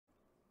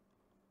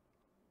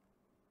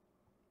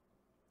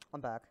I'm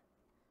back.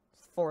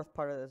 Fourth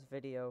part of this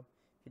video.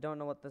 If you don't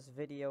know what this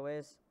video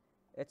is,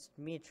 it's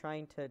me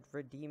trying to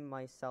redeem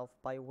myself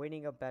by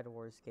winning a Bed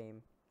Wars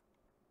game.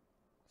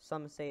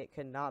 Some say it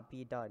cannot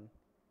be done.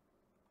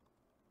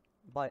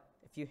 But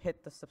if you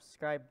hit the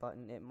subscribe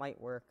button, it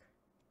might work.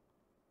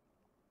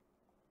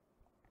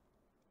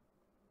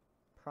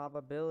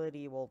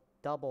 Probability will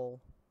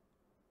double.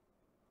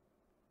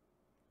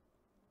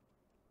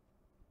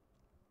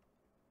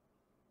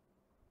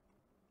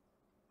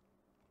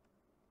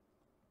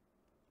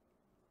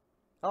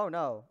 Oh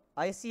no,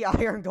 I see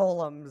iron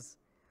golems.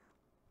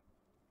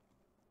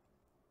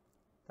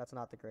 That's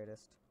not the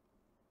greatest.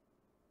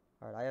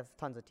 Alright, I have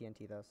tons of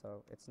TNT though,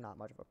 so it's not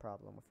much of a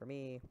problem for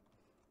me.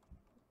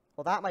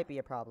 Well, that might be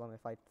a problem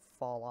if I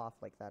fall off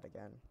like that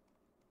again.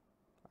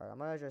 Alright, I'm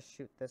gonna just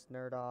shoot this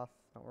nerd off.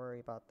 Don't worry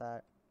about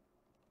that.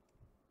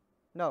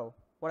 No,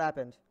 what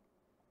happened?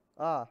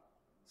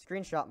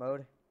 Screenshot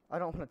mode. I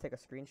don't want to take a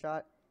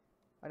screenshot.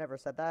 I never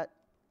said that.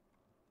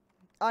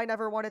 I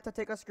never wanted to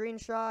take a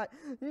screenshot.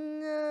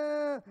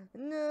 No,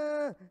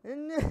 no,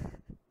 no.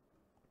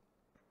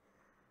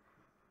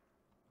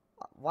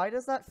 Why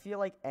does that feel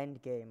like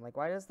endgame? Like,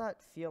 why does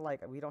that feel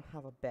like we don't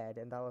have a bed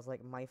and that was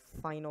like my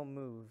final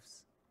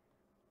moves?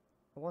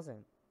 It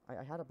wasn't.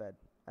 I had a bed.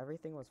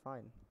 Everything was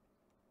fine.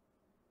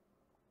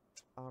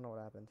 I don't know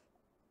what happened.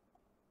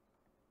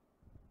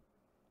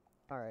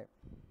 Alright.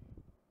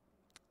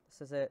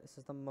 This is it. This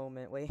is the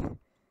moment. Wait.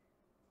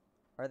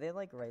 Are they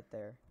like right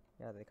there?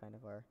 Yeah, they kind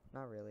of are.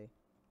 Not really.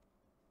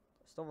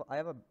 Still,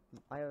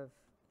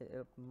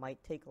 it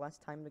might take less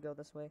time to go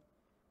this way.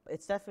 But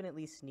it's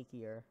definitely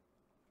sneakier.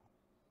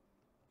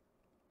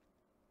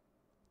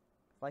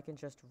 If I can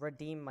just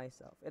redeem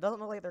myself. It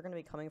doesn't look like they're going to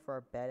be coming for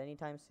our bed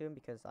anytime soon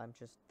because I'm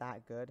just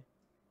that good.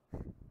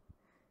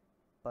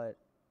 But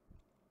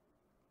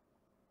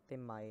they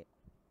might.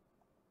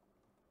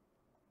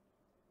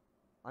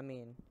 I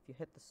mean, if you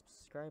hit the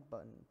subscribe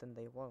button, then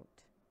they won't.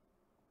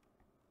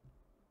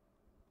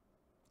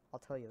 I'll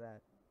tell you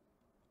that.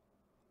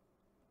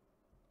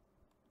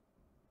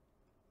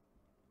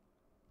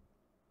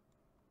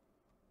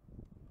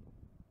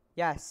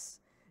 Yes!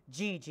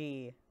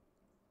 GG!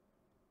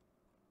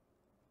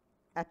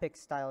 Epic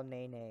style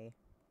nay.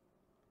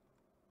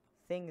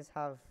 Things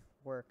have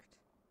worked.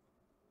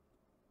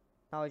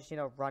 Now I just,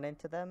 run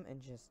into them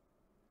and just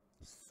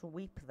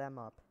sweep them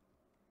up.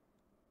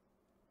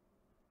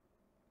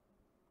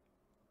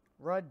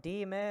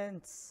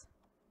 Redements!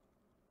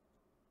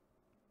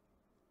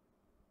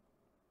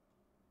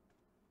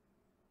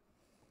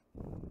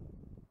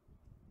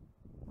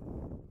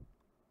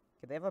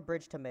 Okay, they have a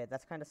bridge to mid.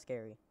 That's kind of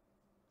scary.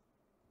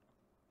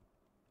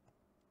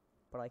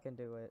 But I can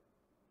do it.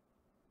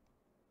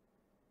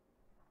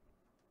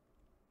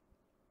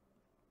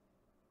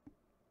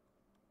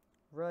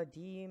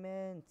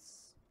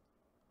 Redements!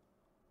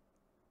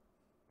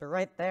 They're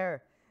right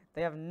there.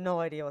 They have no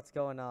idea what's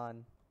going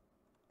on.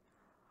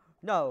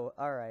 No,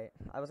 alright.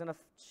 I was gonna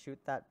shoot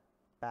that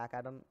back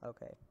at them.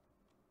 Okay.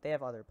 They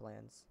have other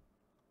plans.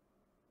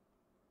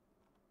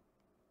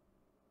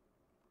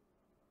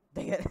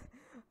 Dang it.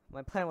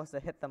 My plan was to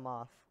hit them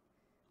off.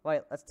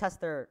 Wait, let's test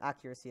their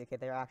accuracy. Okay,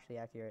 they're actually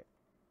accurate.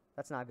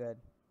 That's not good.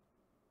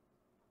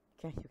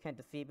 You can't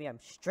defeat me. I'm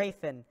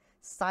strafing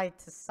side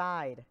to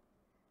side.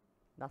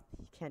 Nothing.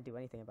 You can't do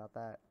anything about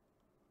that.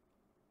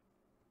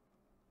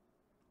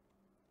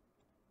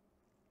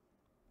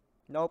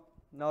 Nope.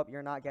 Nope,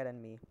 you're not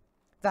getting me.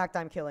 In fact,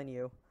 I'm killing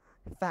you.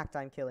 In fact,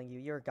 I'm killing you.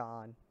 You're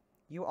gone.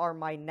 You are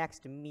my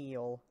next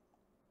meal.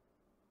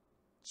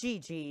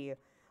 GG.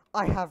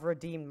 I have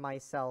redeemed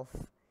myself.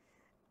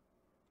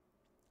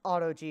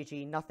 Auto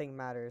GG. Nothing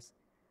matters.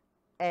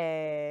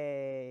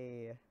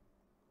 A.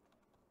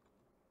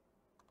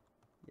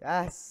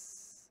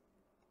 Yes.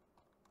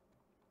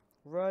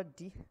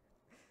 Redeem.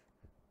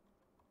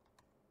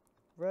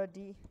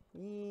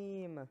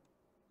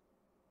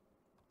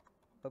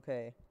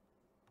 Okay.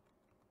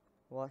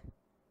 What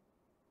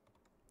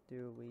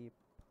do we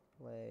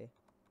play?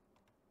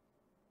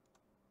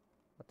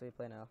 What do we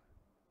play now?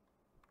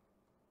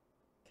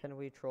 Can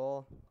we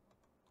troll?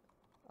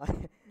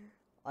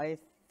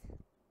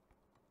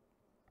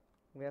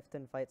 We have to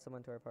invite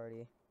someone to our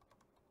party.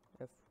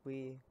 If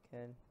we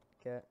can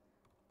get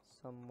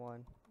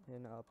someone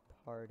in a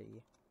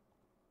party.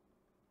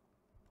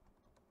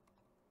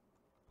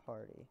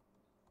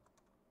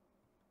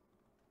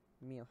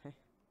 Meal, hey?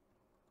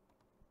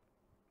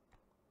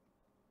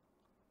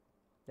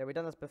 Yeah, we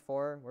done this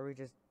before, where we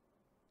just...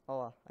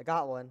 Oh, I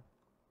got one.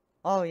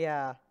 Oh,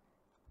 yeah.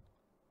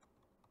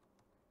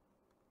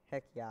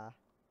 Heck yeah.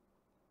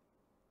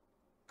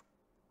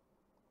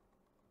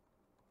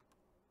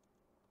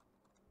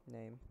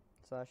 Name.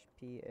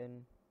 /p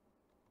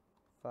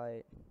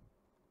invite.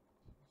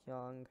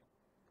 Young.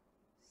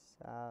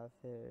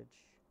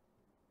 Savage.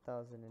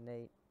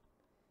 2008.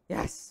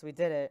 Yes, we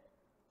did it.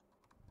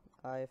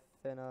 I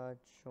finna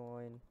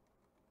join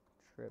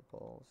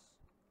triples.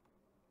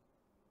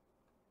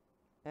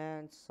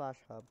 And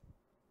 /hub.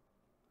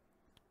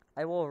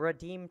 I will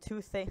redeem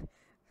two things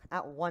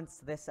at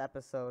once this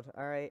episode,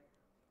 alright?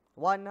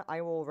 1,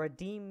 I will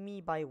redeem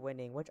me by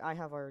winning, which I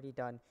have already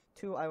done.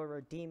 2, I will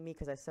redeem me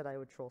because I said I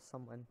would troll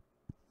someone.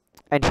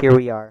 And here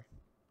we are.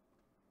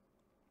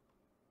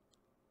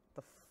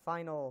 The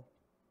final.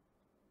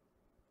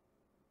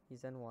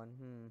 He's in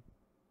 1.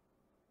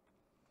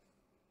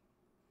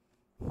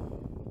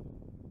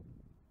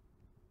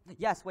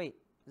 Yes, wait.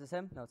 Is this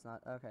him? No, it's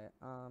not. Okay.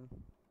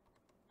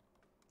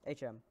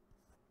 HM.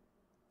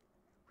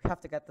 We have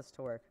to get this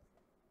to work.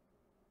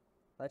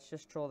 Let's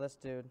just troll this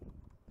dude.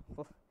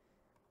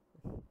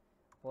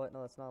 What?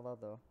 No, it's not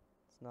allowed though.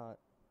 It's not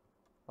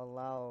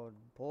allowed.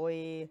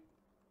 Boy.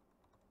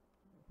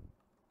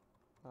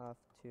 Have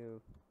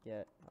to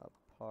get a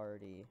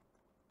party.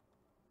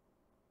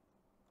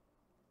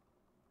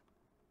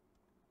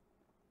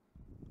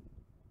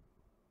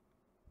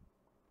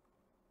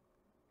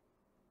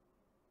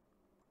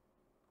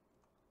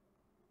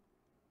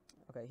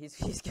 Okay,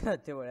 he's gonna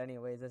do it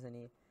anyways, isn't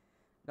he?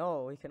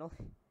 No, he can only.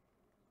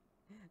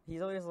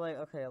 He's always like,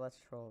 okay, let's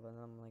troll. And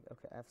I'm like,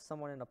 okay, I have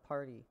someone in a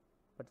party,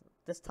 but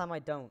this time I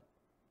don't.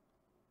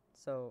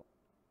 So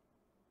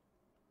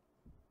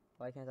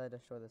why can't I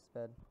destroy this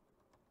bed?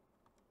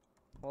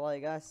 Well, I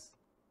guess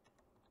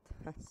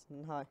that's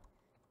not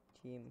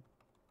team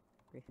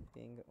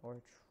briefing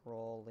or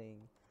trolling.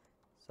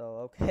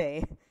 So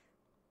okay.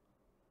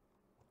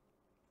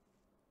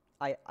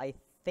 I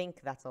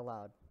think that's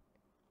allowed.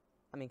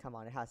 I mean, come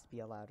on, it has to be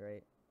allowed,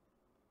 right?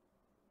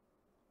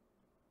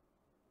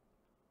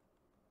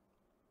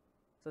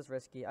 This is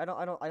risky. I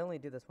only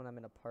do this when I'm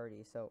in a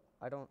party, so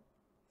I don't.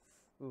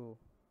 Ooh,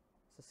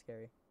 this is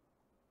scary.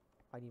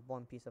 I need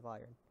 1 piece of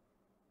iron.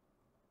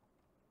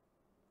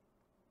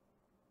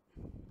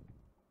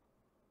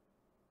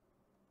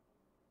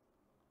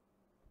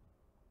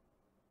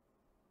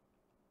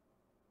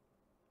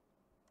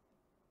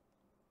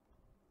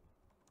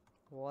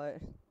 What?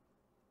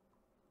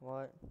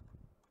 What?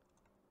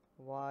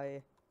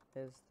 Why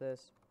is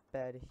this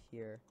bed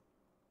here?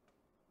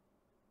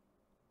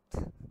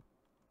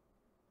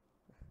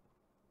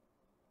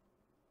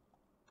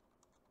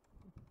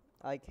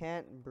 I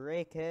can't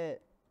break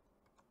it.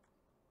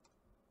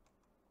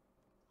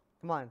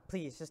 Come on,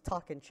 please, just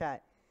talk in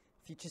chat.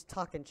 If you just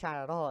talk in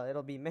chat at all,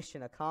 it'll be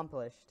mission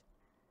accomplished.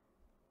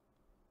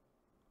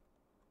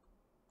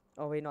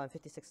 Oh wait, no, I'm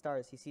 56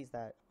 stars. He sees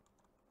that.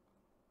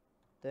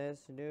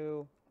 This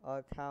new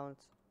account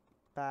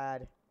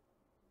bad.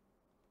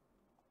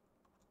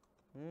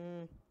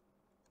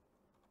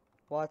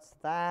 What's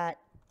that?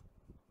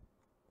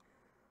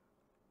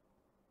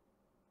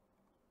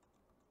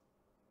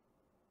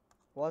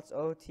 What's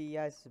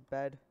OTS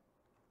bed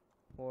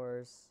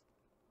wars?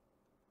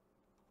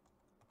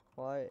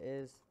 What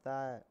is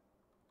that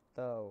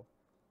though?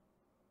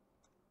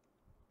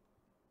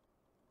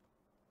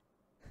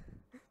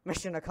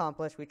 Mission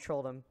accomplished. We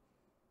trolled him.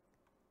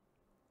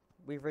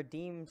 We've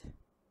redeemed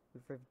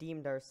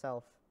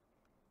ourselves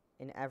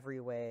in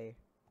every way.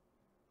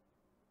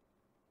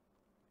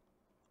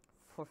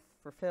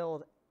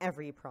 Fulfilled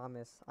every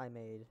promise I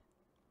made.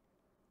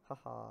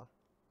 Haha.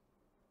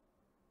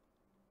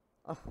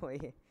 Oh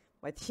wait,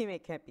 my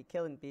teammate can't be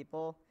killing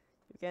people.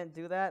 You can't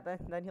do that,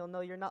 then he'll know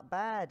you're not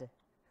bad.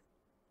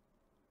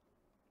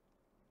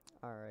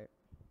 Alright.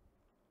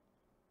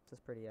 This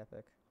is pretty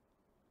epic.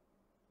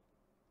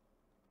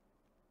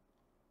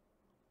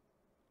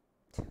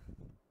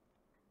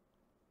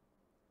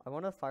 I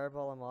want to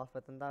fireball him off,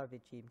 but then that would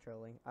be cheap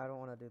trolling. I don't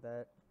want to do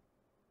that.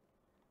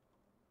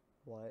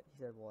 What?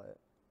 He said what?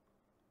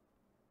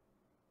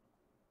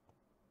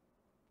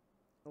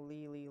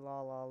 Lee lee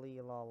la la lee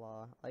la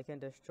la. I can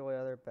destroy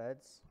other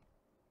beds.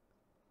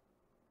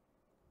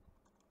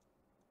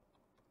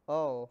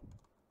 Oh.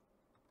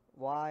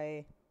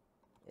 Why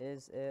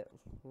is it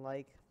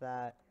like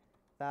that?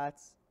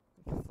 That's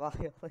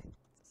violence.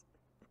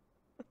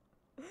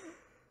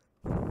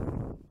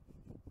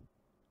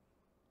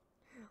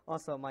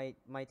 Also, my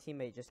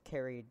teammate just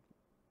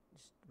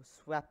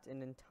swept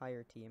an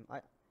entire team.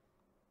 I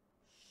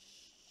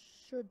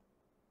should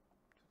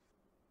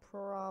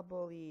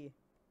probably.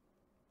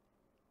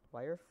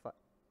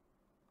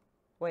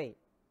 Wait.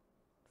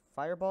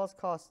 Fireballs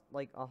cost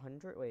like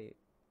 100? Wait.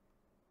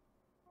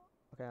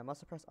 Okay, I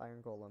must have pressed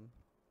Iron Golem.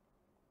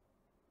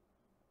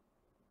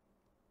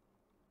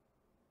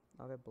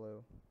 I'll get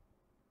blue.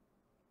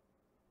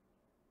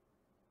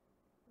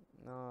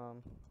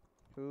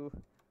 Who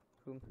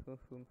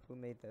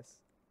made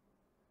this?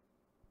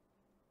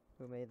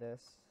 Who made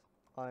this?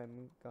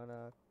 I'm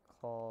gonna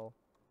call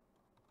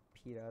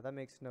PETA. That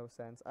makes no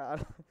sense. I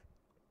don't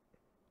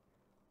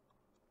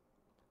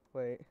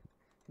Wait.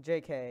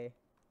 JK.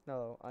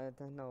 No, I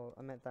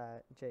meant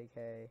that.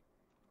 JK.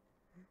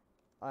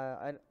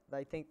 I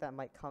think that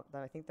might come.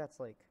 I think that's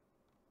like,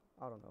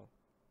 I don't know.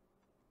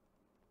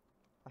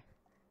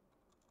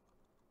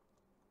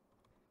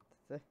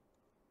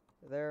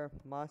 There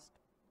must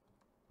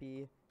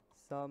be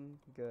some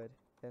good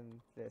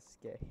in this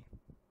game.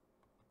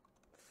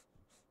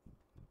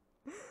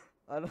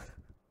 I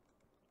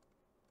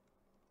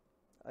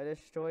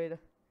destroyed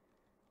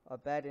a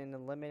bed and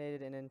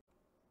eliminated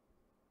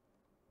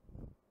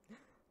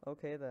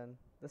Okay then.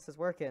 This is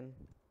working.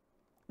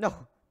 No!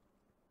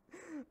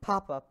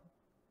 Pop up.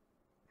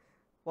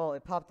 Well,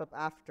 it popped up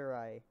after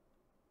I,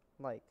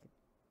 like,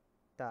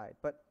 died.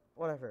 But,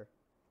 whatever.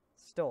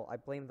 Still, I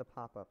blame the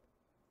pop up.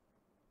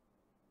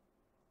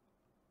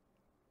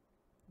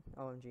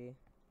 OMG.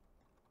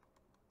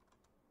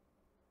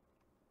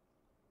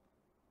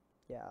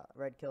 Yeah,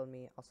 red killed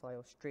me. Also, I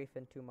was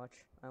strafing too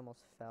much. I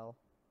almost fell.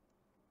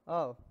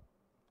 Oh.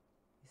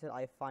 He said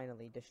I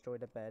finally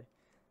destroyed a bed.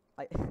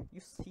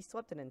 He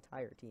swept an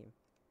entire team.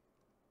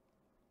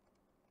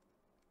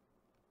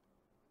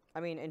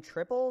 I mean, in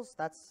triples,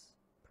 that's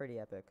pretty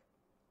epic.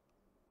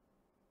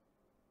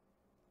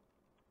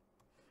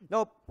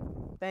 Nope.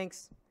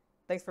 Thanks.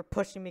 Thanks for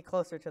pushing me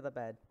closer to the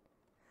bed.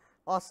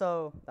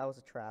 Also, that was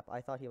a trap.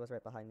 I thought he was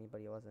right behind me,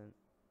 but he wasn't.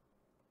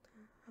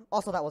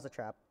 Also, that was a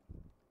trap.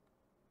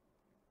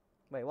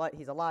 Wait, what?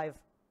 He's alive.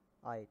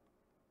 I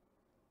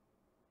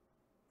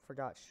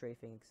forgot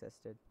strafing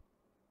existed.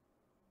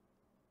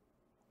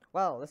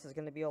 Well, this is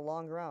going to be a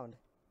long round.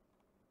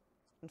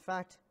 In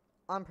fact,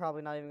 I'm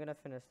probably not even going to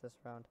finish this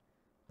round.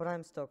 But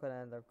I'm still going to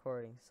end the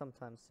recording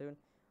sometime soon.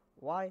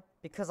 Why?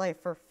 Because I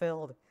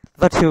fulfilled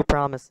the 2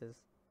 promises.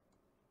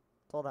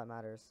 That's all that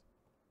matters.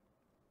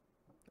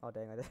 Oh,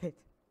 dang, I did.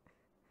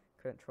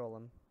 Couldn't troll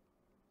him.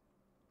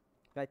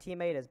 My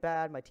teammate is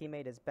bad. My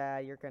teammate is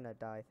bad. You're going to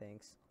die,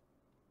 thanks.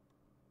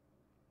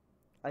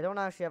 I don't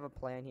actually have a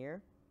plan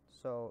here.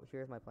 So,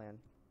 here's my plan.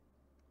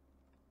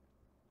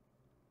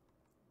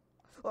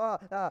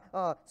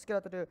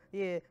 Skeleton do.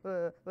 Yeah,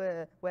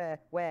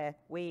 where,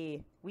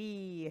 we.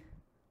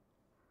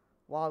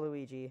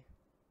 Waluigi.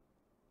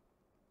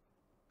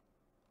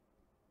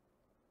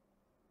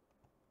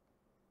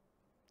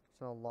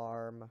 It's an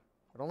alarm.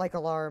 I don't like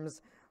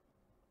alarms.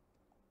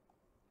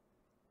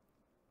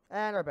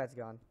 And our bed's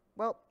gone.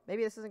 Well,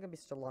 maybe this isn't gonna be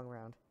such a long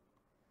round.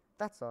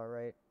 That's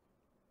alright.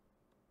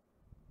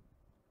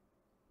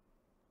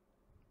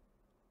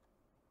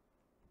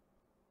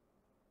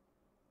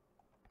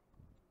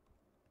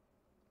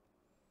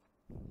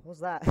 What was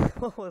that?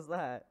 What was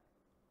that?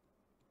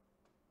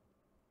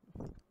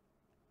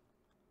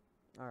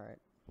 Alright.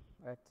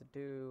 I have to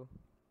do...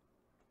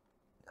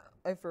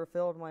 I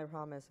fulfilled my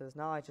promises.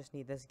 Now I just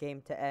need this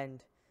game to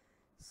end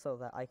so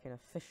that I can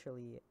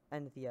officially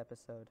end the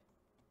episode.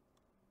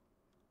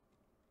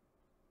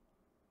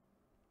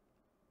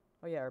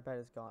 Oh yeah, our bed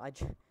is gone.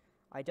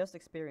 I just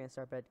experienced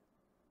our bed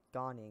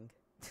goning.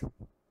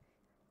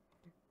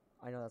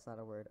 I know that's not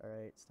a word.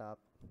 Alright, stop.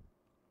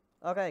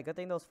 Okay, good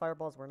thing those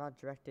fireballs were not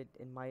directed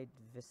in my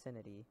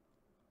vicinity.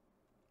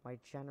 My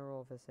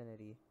general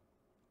vicinity.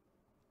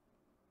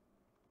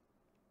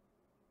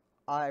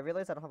 I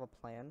realize I don't have a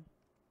plan.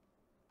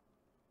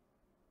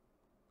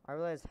 I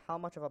realize how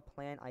much of a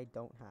plan I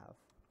don't have.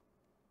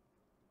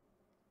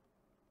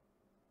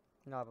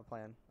 No, I have a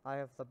plan. I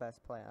have the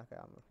best plan.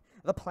 Okay,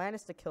 the plan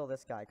is to kill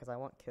this guy, because I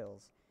want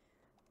kills.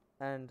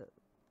 And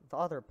the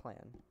other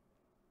plan...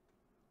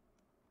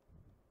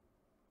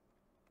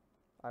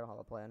 I don't have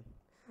a plan.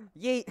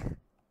 Yeet!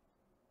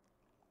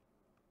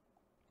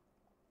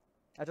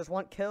 I just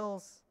want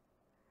kills.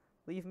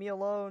 Leave me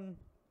alone.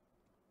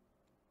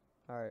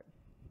 Alright.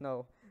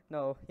 No.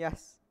 No.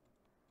 Yes.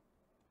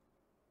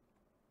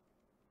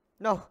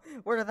 No!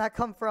 Where did that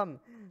come from?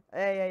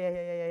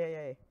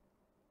 Hey.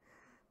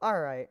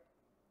 Alright.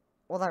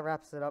 Well, that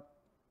wraps it up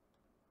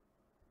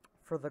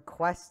for the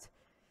quest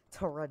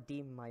to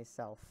redeem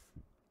myself.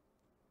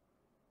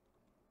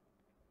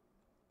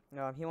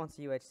 No, he wants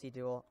a UHC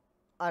duel.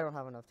 I don't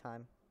have enough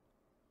time.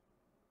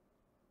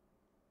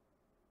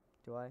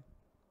 Do I?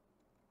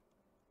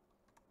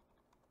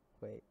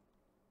 Wait.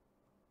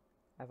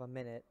 I have a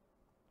minute.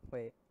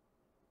 Wait.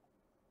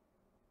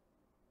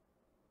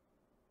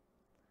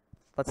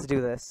 Let's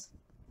do this.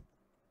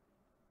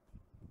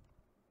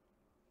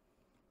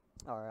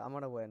 Alright, I'm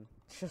gonna win.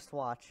 Just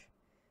watch.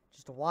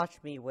 Just watch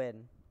me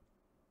win.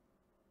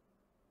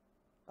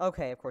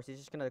 Okay, of course, he's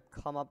just gonna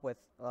come up with,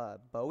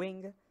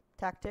 bowing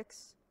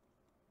tactics.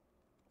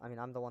 I mean,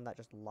 I'm the one that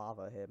just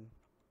lava him.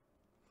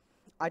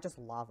 I just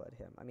lava'd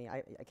him. I mean,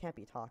 I can't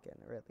be talking,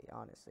 really,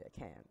 honestly, I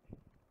can't.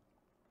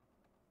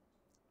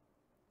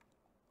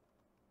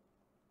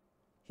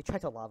 He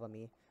tried to lava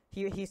me.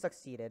 He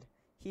succeeded.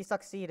 He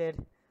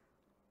succeeded.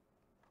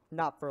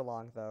 Not for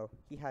long, though.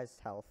 He has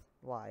health.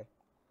 Why?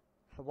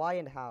 Why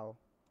and how?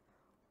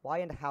 Why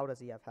and how does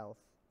he have health?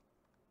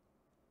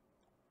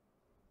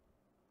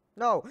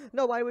 No!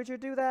 No, why would you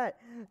do that?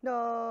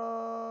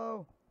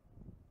 No!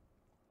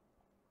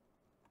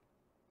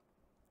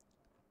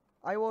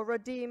 I will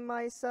redeem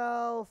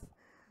myself!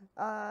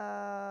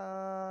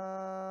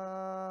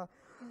 That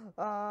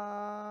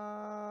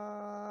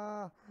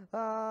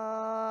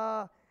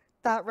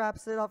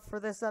wraps it up for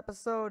this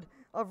episode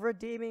of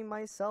Redeeming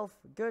Myself.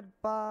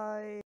 Goodbye!